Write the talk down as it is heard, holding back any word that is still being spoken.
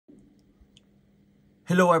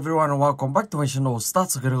Hello everyone and welcome back to my channel. Start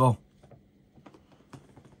to go.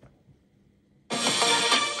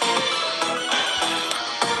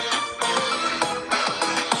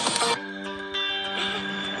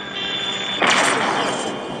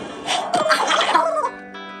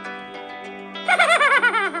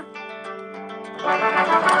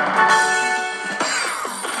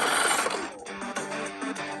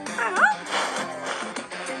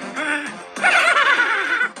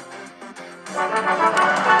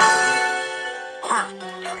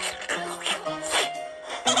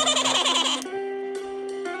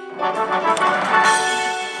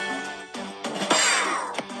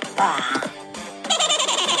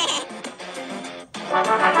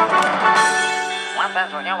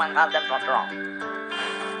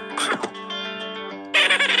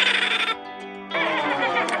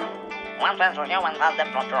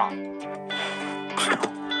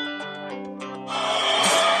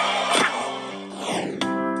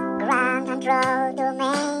 Ground control to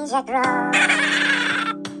major grow.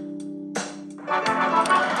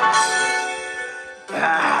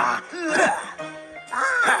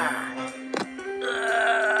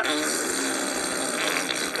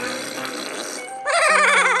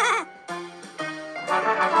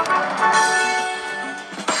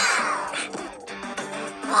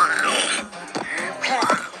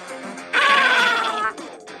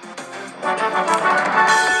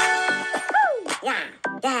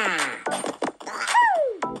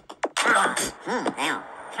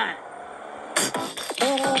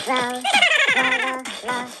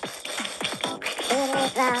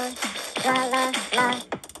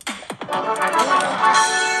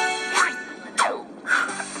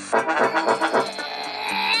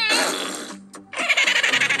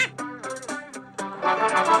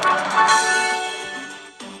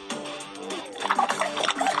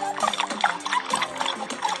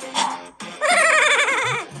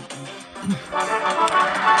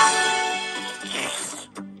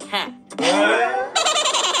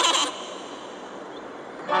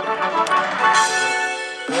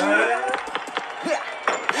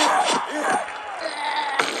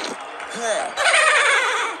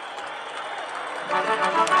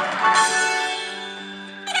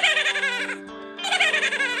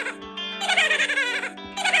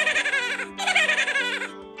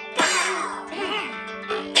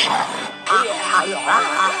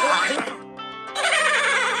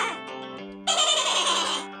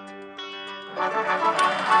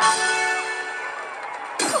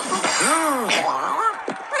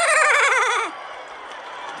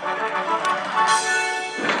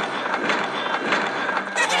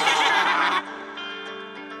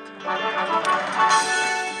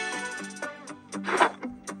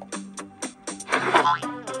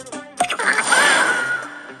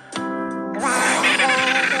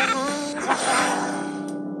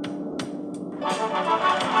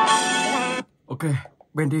 Okay,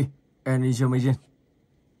 Bendy and information.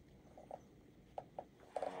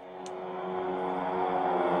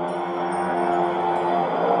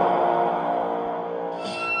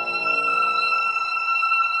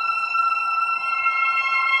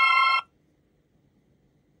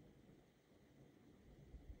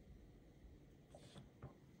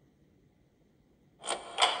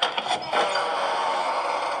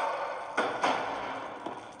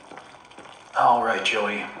 All right,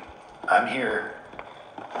 Joey. I'm here.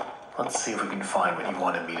 Let's see if we can find what you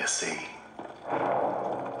wanted me to see.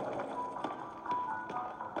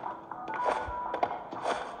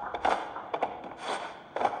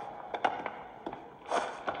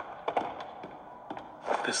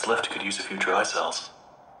 This lift could use a few dry cells.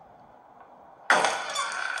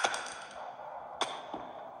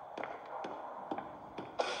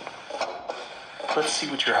 Let's see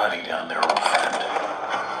what you're hiding down there, old friend.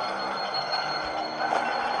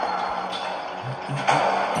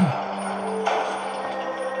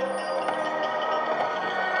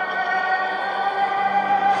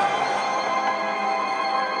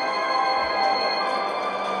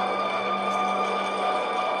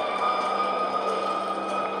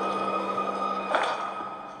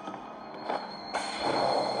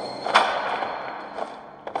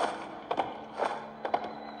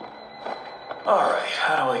 Alright,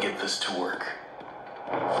 how do I get this to work?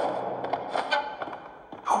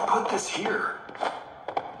 Who put this here?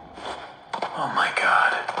 Oh my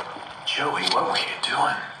god. Joey, what were you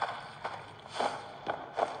doing?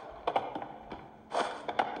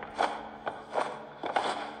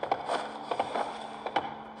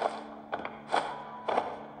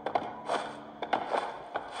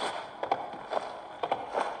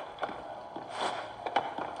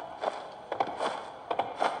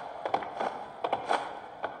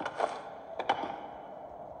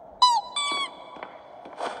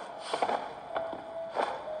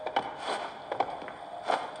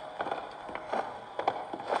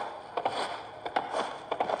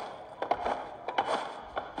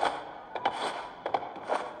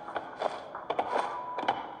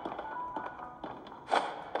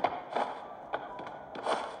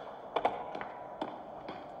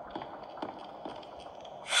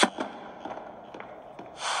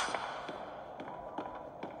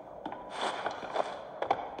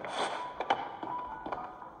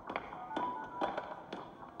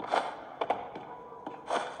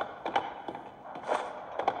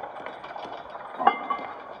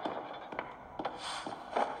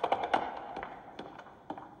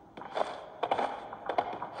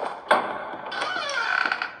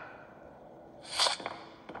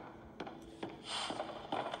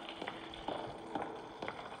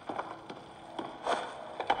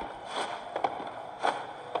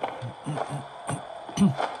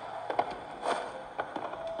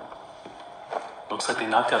 Looks like they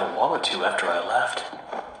knocked out a wall or two after I left.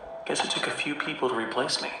 Guess it took a few people to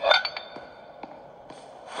replace me.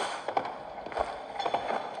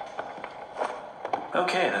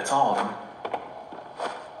 Okay, that's all of them.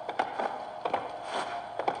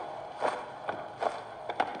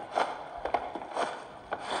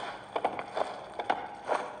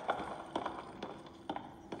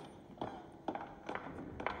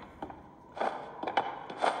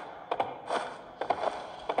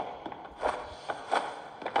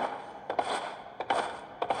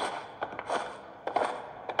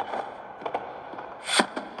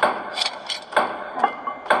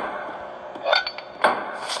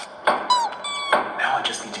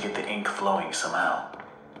 Flowing somehow.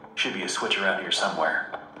 Should be a switch around here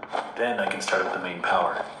somewhere. Then I can start up the main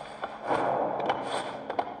power.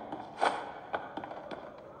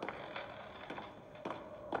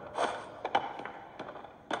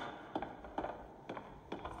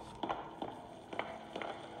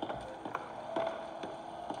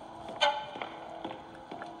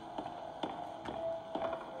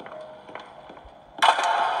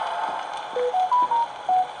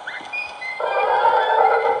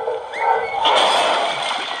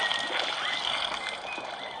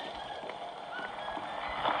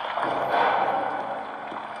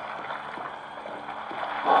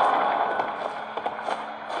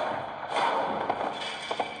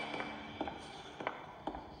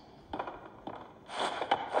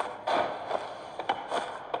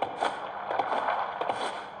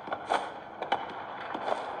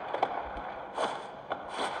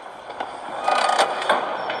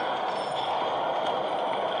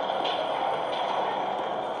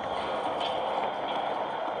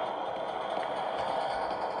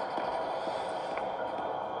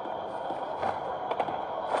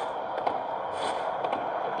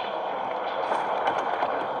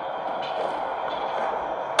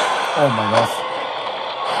 Oh my gosh.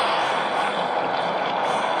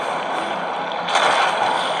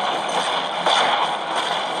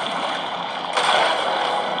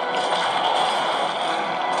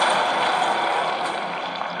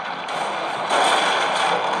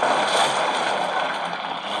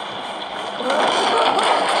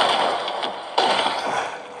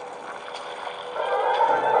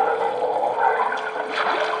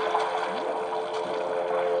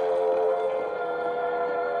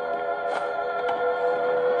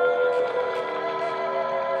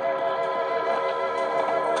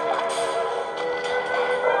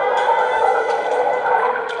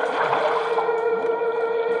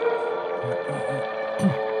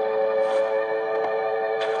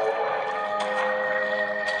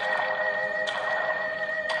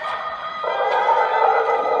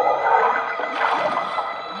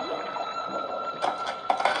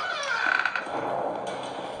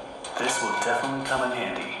 This will definitely come in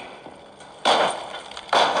handy.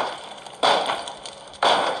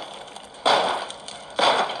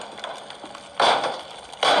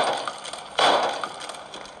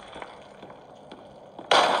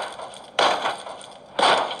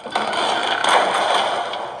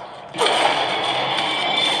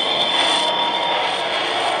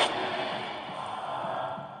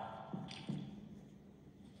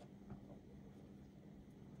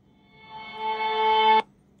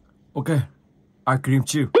 Okay, I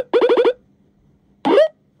creamed you.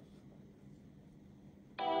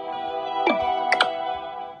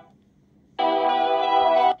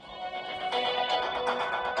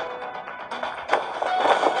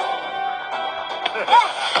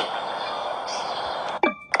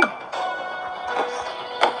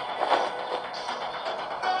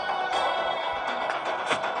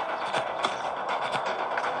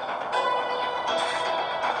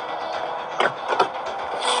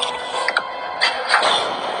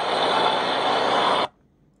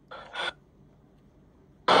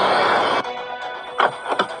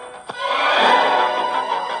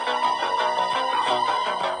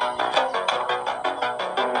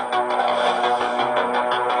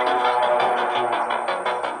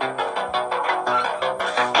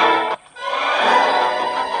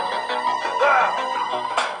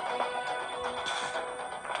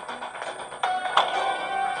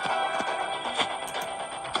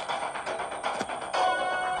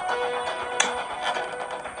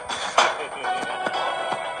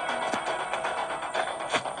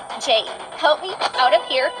 Jay, help me out of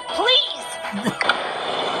here, please!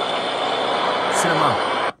 Cinema.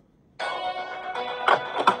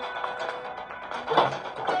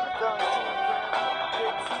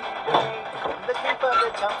 Looking for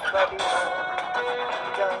the jump buddy.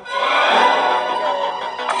 Don't you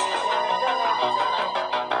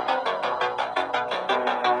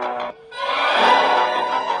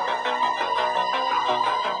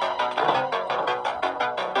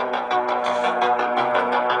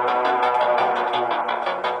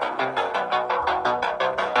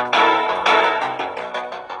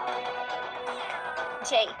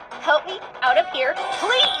help me out of here,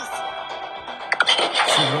 please?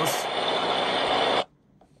 Seguros.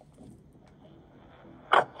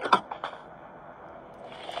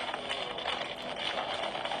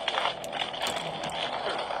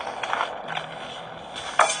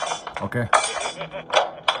 Okay. Is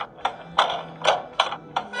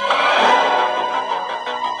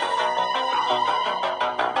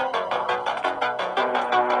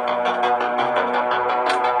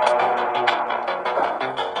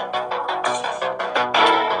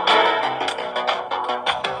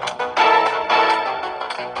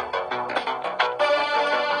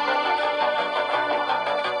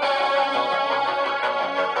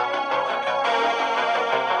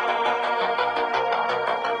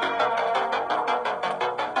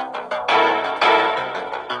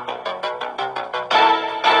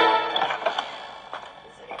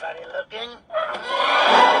anybody looking?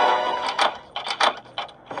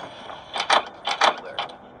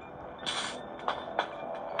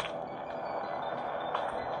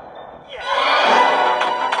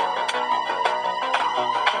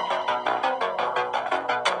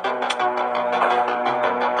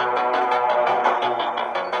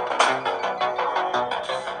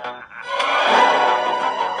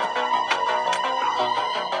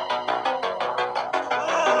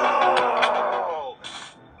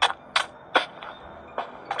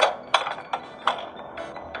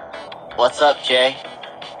 What's up, Jay?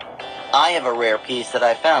 I have a rare piece that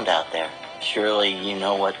I found out there. Surely you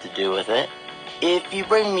know what to do with it. If you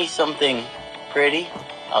bring me something pretty,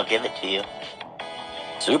 I'll give it to you.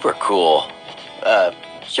 Super cool.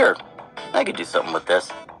 Sure. I could do something with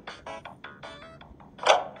this.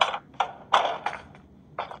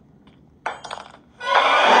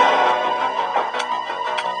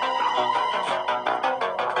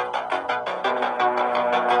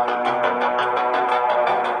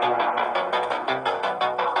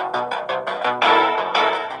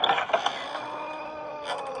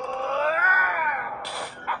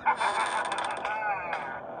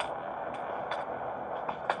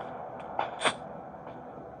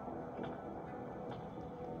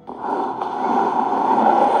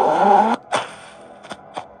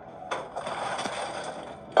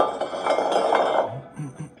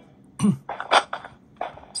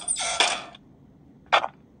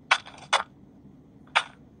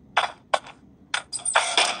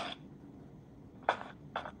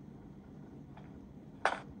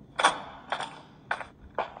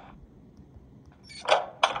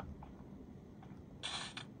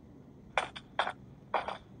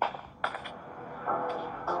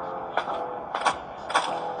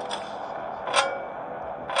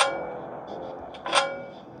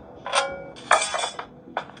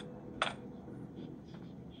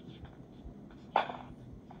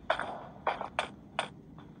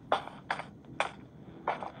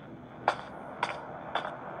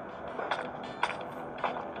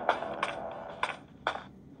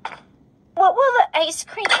 What will the ice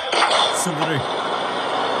cream be? Sobre.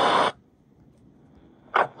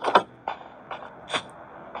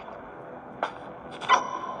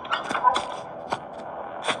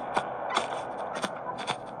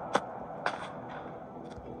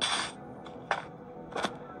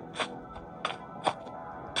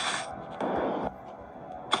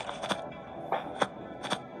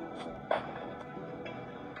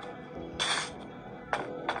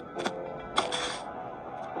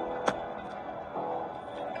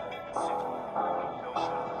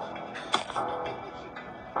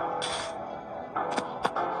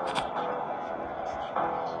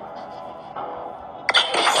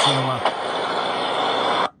 Cinema.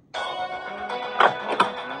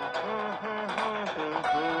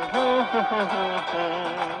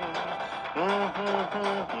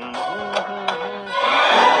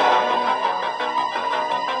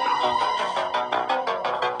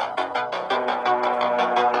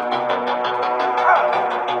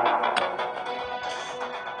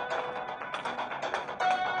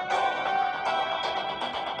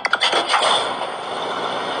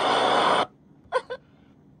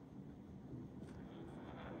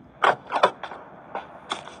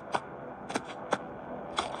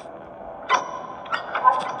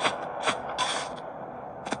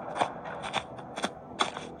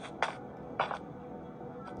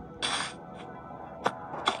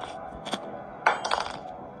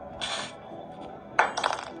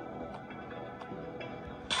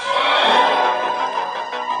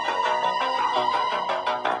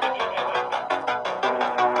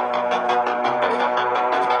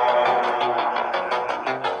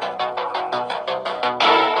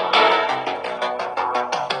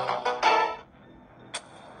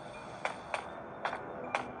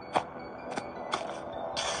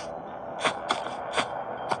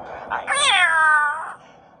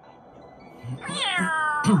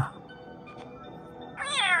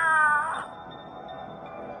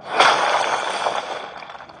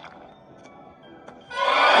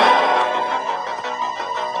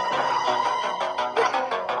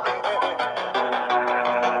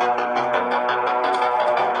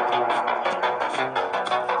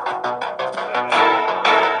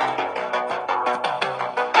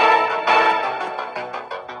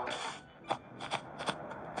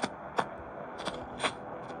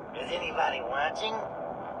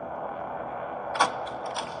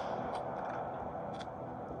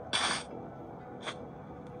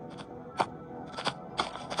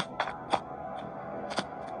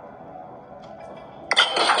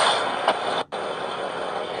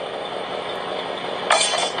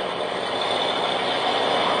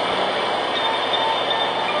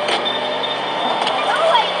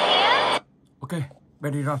 Okay,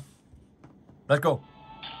 Bendy, run. Let's go.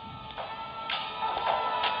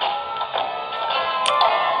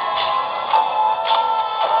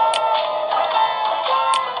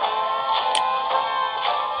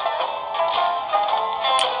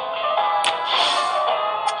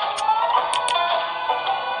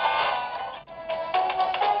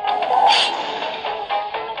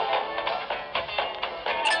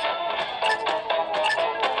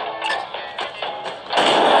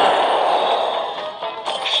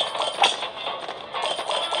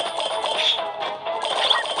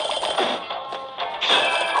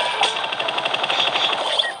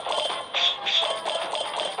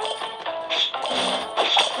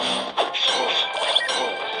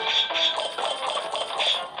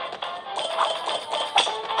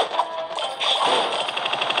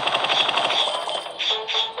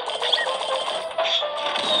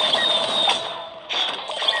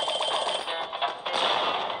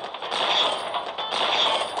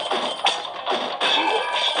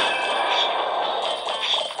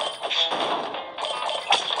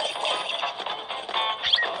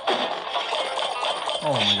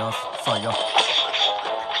 Oh my gosh, sorry, go.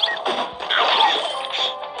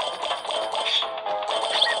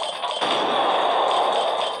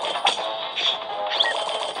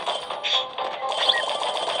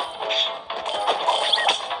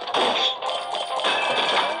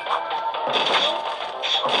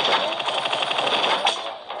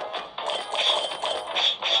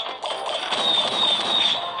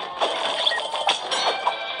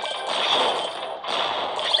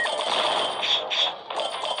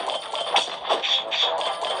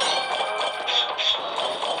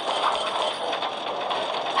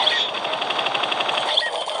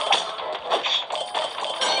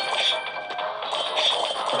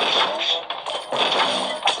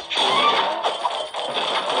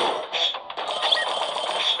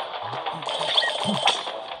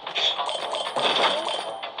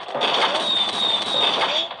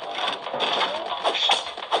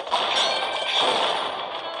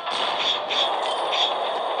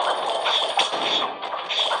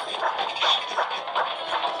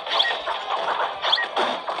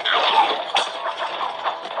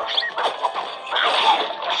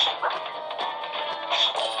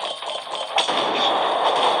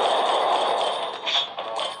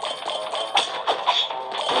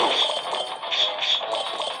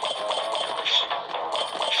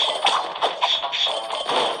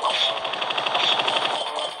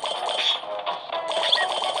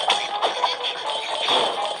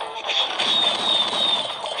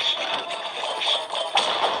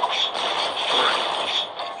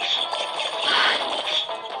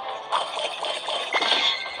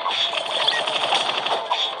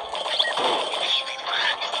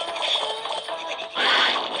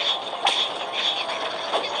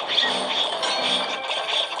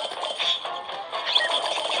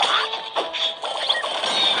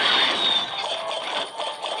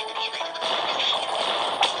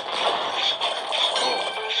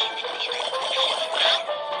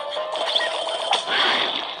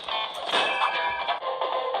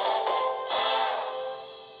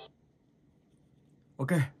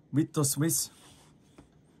 Okay, Mr. Smith.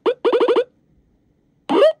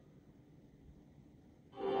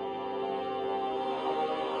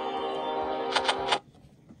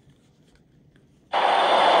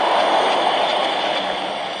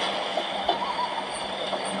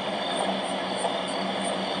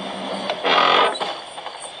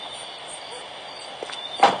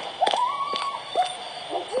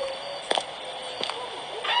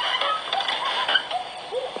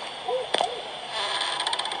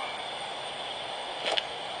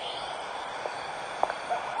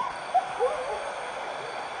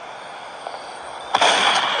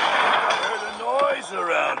 There's a noise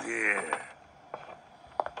around here.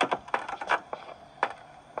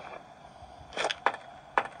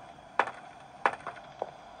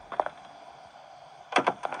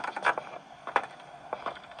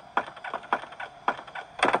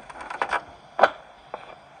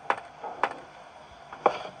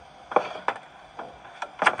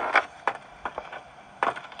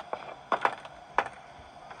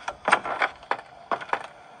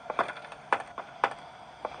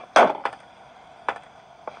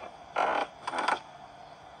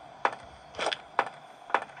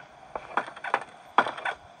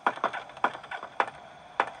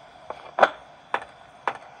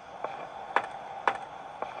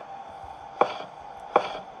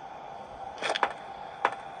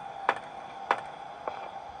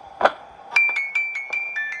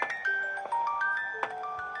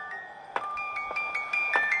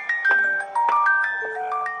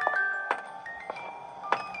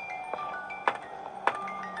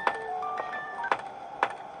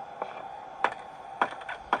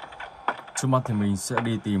 Trước mắt thì mình sẽ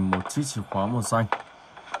đi tìm một chiếc chìa khóa màu xanh.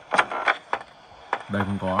 Đây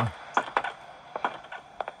không có.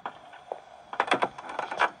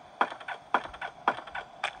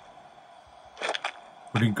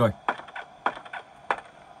 Đinh coi.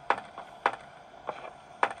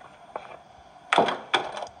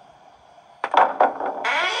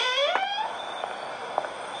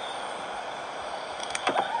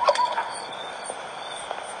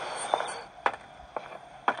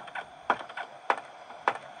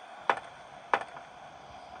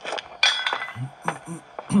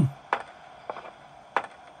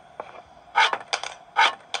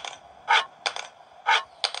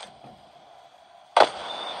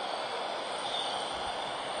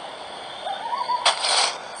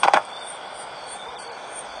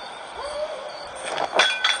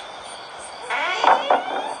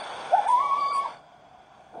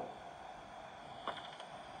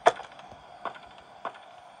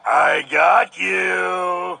 I got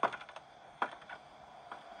you.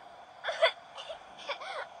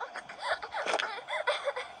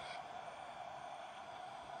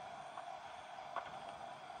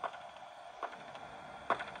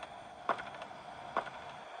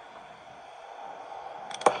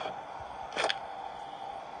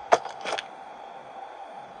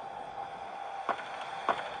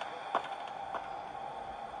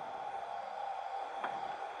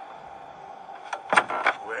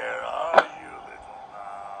 Where are you, little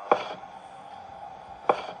mouse?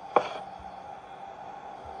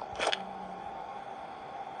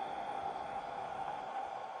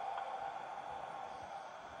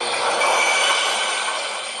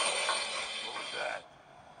 What was that?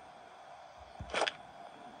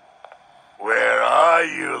 Where are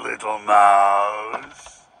you, little mouse?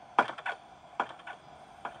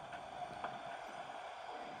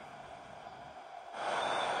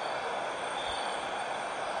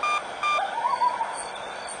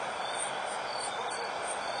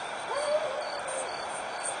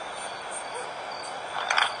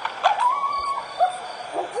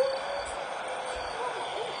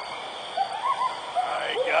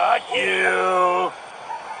 I got you.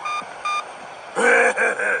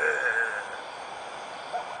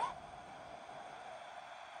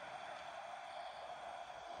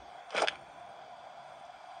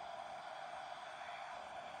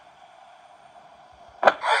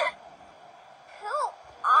 Who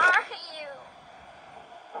are you?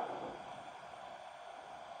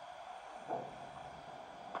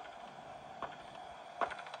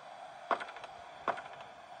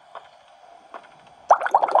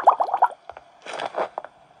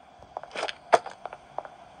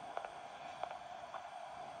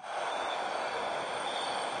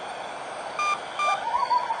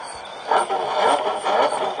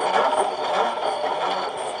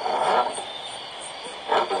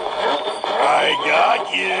 I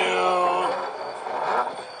got you.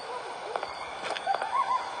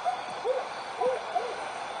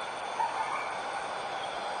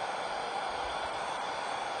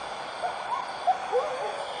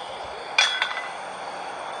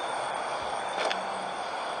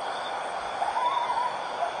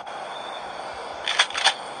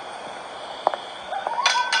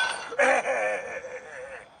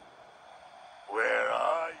 Where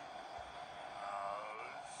are you,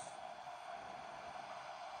 mouse?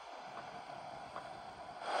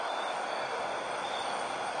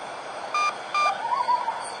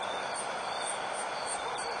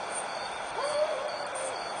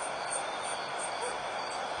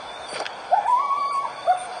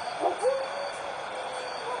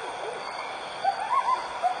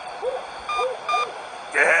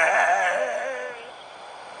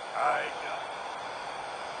 I got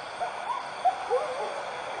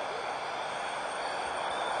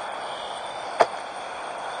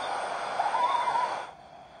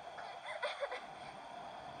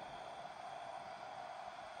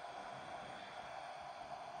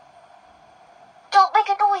Don't make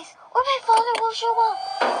a noise, or my father will show up.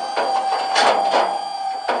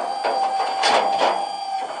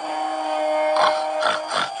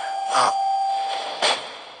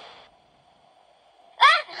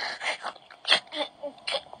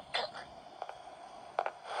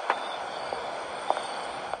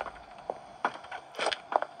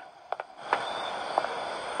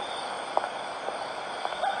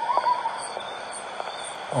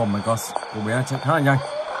 Oh my god, cô bé chạy khá là nhanh.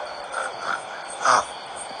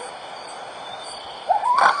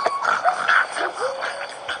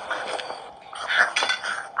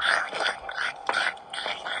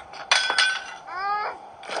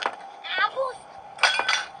 Apples.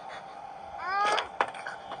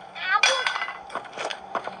 Apples.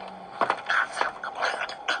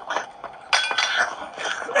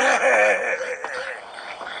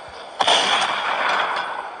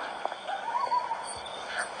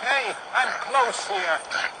 I'm close here.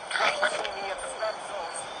 Come see me at the red zone.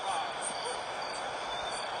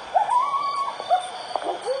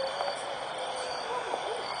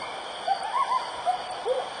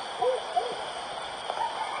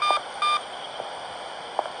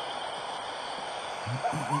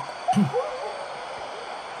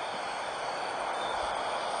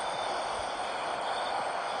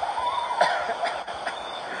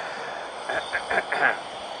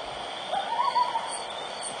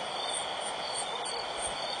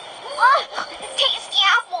 Oh, tasty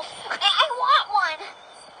apples. I want one.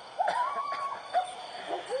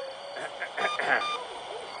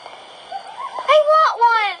 I want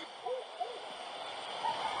one.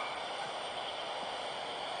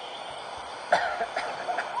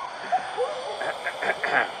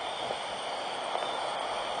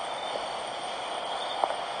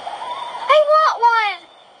 I want one.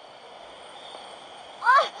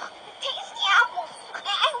 Oh, tasty apples.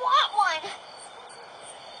 I want one.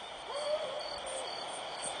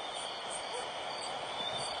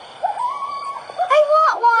 I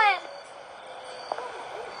want one.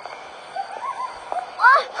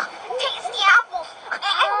 Oh, tasty apples.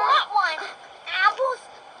 I want one. Apples.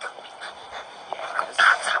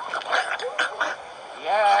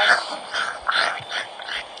 Yes.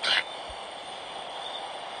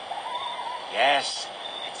 Yes,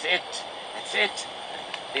 that's it. That's it.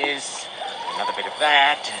 This, another bit of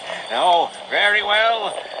that. Oh, very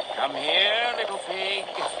well. Come here, little pig.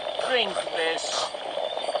 Drink this.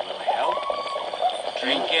 It will help.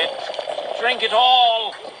 Drink it. Drink it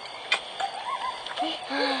all.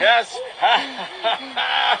 Yes. Yes.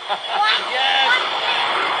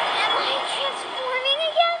 Am I transforming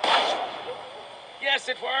again? Yes,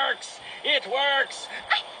 it works. It works.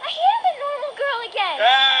 I am a normal girl again.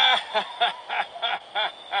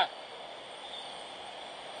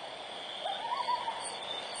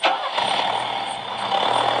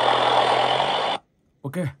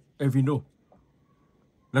 Okay, Evino.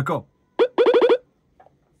 Let go.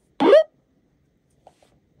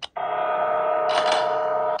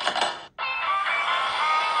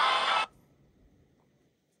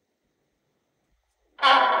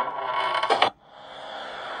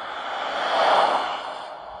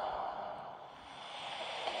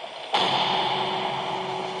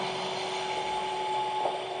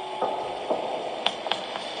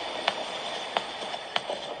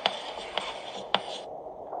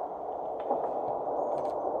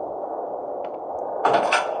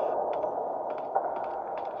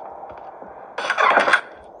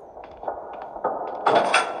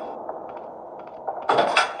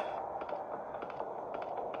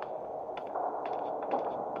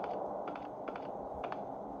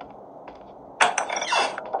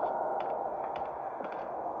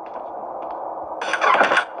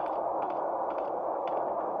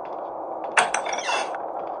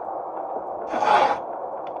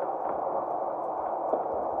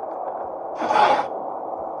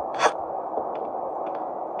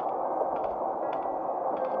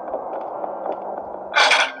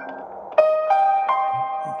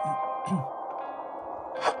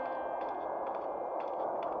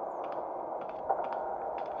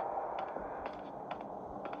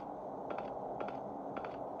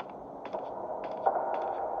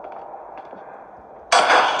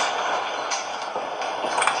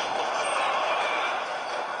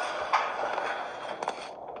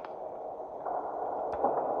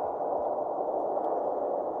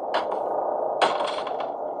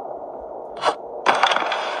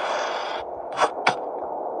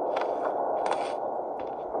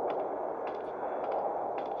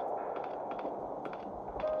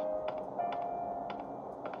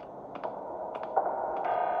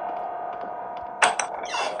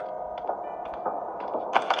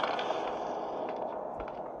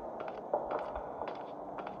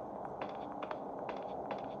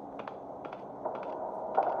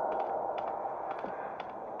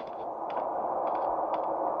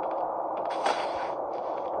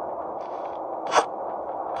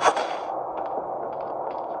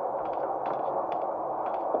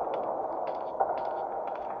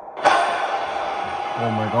 Oh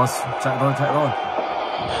my gosh, chạy thôi, chạy thôi.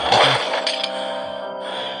 Okay.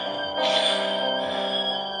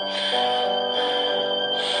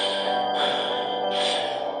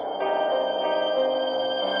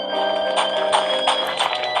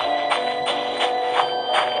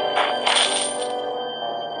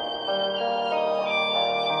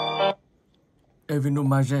 Evino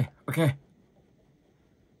Mage, okay.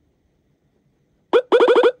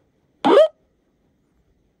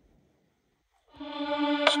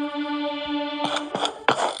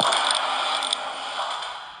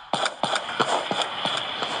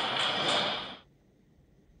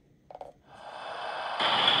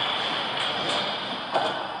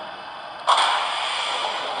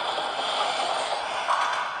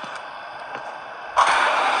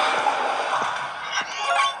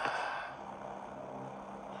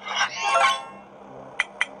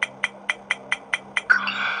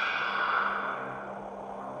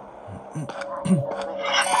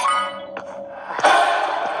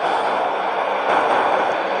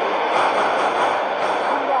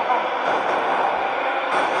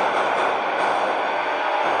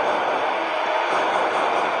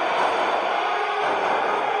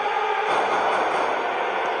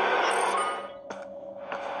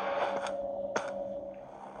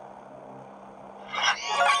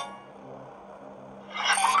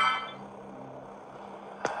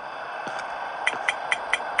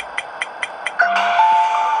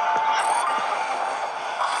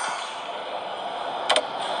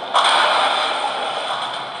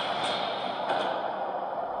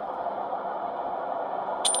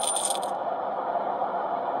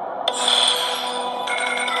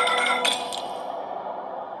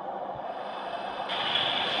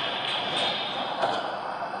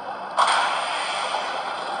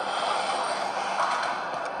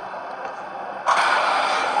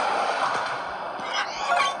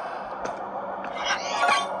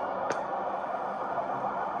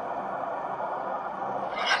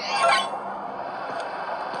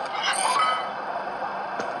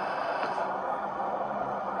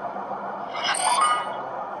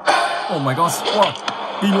 Oh my gosh, wow,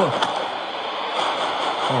 đi luôn.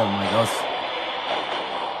 Oh my gosh.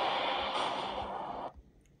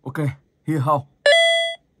 Okay, here how.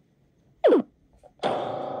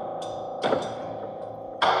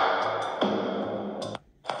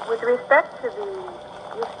 With respect to the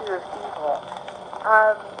issue of evil,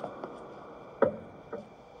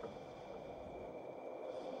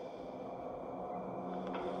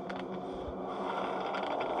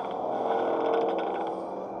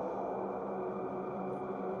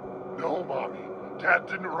 No, Mommy. Dad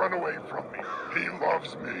didn't run away from me. He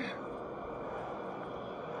loves me.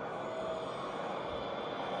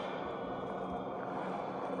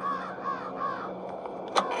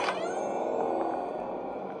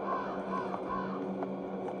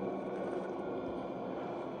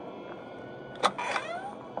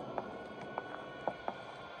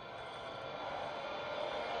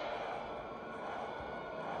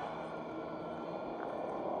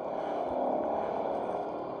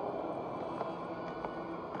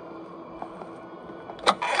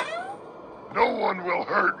 No one will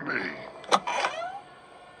hurt me.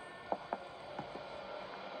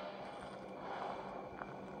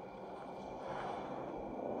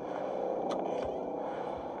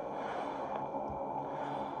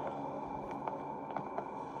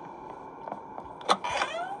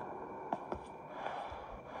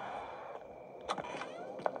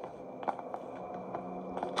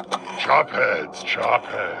 Chop heads, chop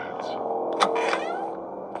heads.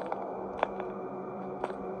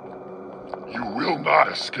 You will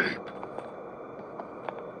not escape.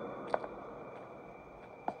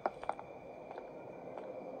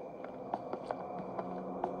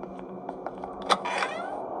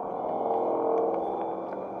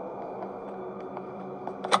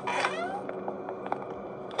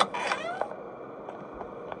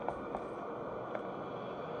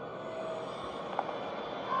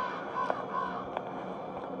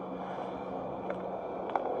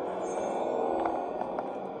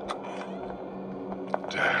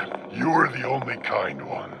 Dad, you are the only kind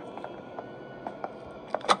one.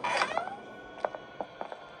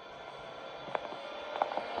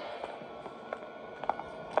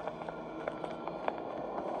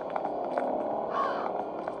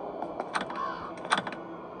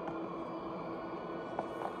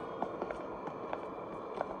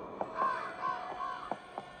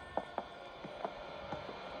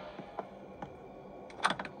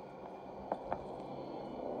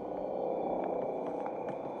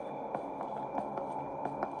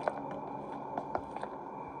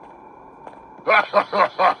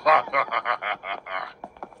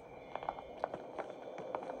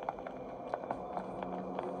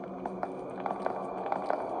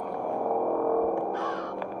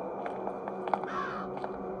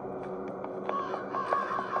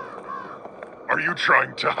 Are you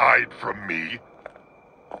trying to hide from me?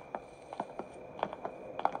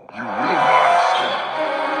 You will not escape.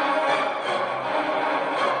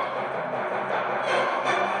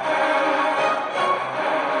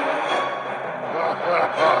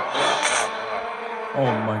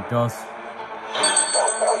 Oh my gosh.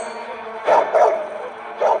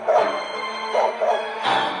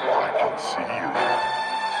 I can see you.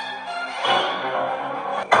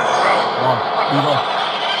 Wow, đi rồi.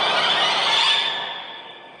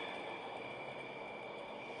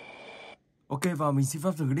 Ok, và mình xin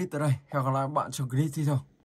phép dừng clip tại đây. Hẹn gặp lại các bạn trong clip tiếp theo.